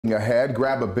Ahead,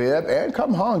 grab a bib and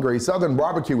come hungry. Southern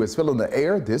barbecue is filling the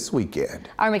air this weekend.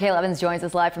 Our Michaela Evans joins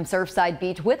us live from Surfside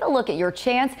Beach with a look at your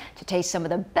chance to taste some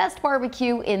of the best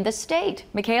barbecue in the state.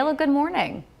 Michaela, good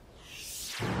morning.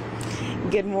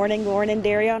 Good morning, Lauren and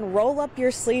Darion. Roll up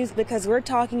your sleeves because we're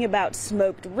talking about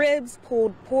smoked ribs,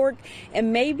 pulled pork,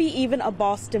 and maybe even a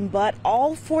Boston butt,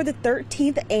 all for the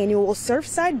 13th annual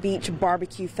Surfside Beach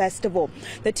BBQ Festival.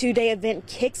 The two-day event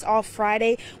kicks off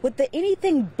Friday with the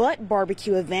Anything But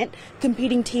Barbecue event.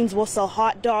 Competing teams will sell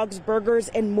hot dogs, burgers,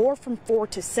 and more from 4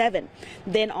 to 7.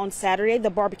 Then on Saturday, the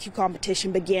barbecue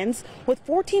competition begins with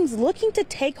 4 teams looking to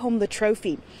take home the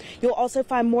trophy. You'll also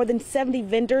find more than 70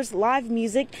 vendors, live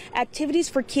music, activities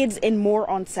for kids, and more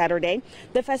on Saturday.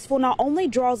 The festival not only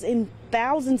draws in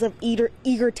thousands of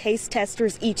eager taste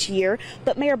testers each year,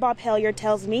 but Mayor Bob Hellyer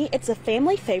tells me it's a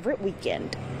family favorite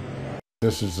weekend.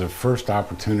 This is the first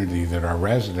opportunity that our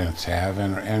residents have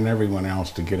and everyone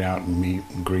else to get out and meet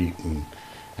and greet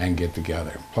and get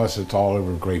together. Plus it's all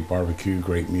over great barbecue,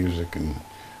 great music, and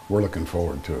we're looking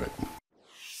forward to it.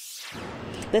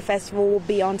 The festival will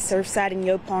be on Surfside and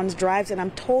Yopons drives, and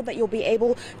I'm told that you'll be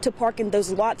able to park in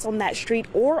those lots on that street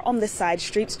or on the side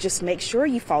streets. Just make sure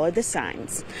you follow the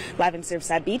signs. Live in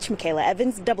Surfside Beach, Michaela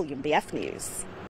Evans, WMBF News.